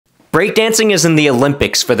Breakdancing is in the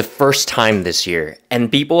Olympics for the first time this year, and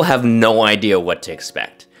people have no idea what to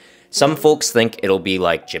expect. Some folks think it'll be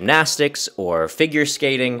like gymnastics or figure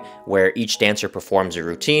skating, where each dancer performs a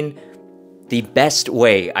routine. The best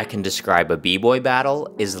way I can describe a b-boy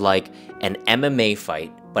battle is like an MMA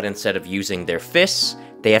fight, but instead of using their fists,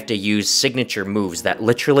 they have to use signature moves that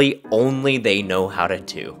literally only they know how to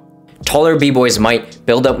do. Taller b-boys might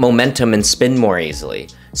build up momentum and spin more easily.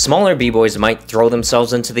 Smaller b-boys might throw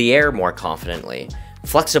themselves into the air more confidently.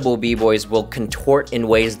 Flexible b-boys will contort in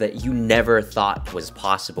ways that you never thought was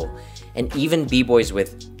possible. And even b-boys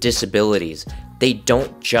with disabilities, they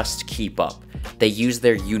don't just keep up. They use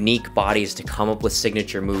their unique bodies to come up with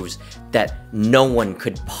signature moves that no one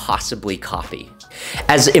could possibly copy.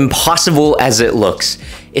 As impossible as it looks,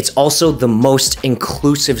 it's also the most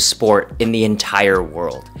inclusive sport in the entire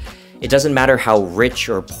world. It doesn't matter how rich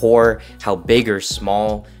or poor, how big or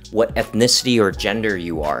small, what ethnicity or gender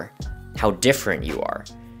you are, how different you are.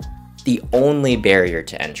 The only barrier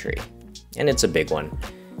to entry, and it's a big one,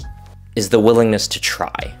 is the willingness to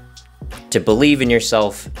try. To believe in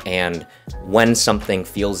yourself, and when something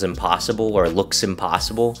feels impossible or looks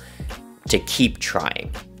impossible, to keep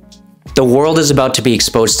trying. The world is about to be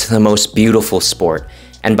exposed to the most beautiful sport,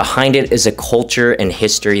 and behind it is a culture and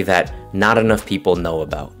history that not enough people know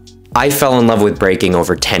about. I fell in love with breaking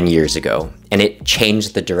over 10 years ago, and it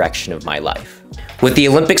changed the direction of my life. With the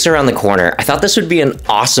Olympics around the corner, I thought this would be an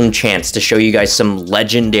awesome chance to show you guys some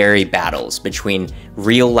legendary battles between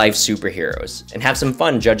real-life superheroes and have some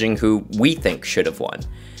fun judging who we think should have won.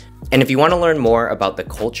 And if you want to learn more about the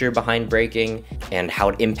culture behind breaking and how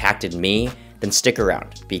it impacted me, then stick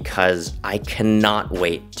around because I cannot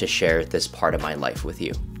wait to share this part of my life with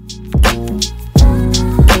you.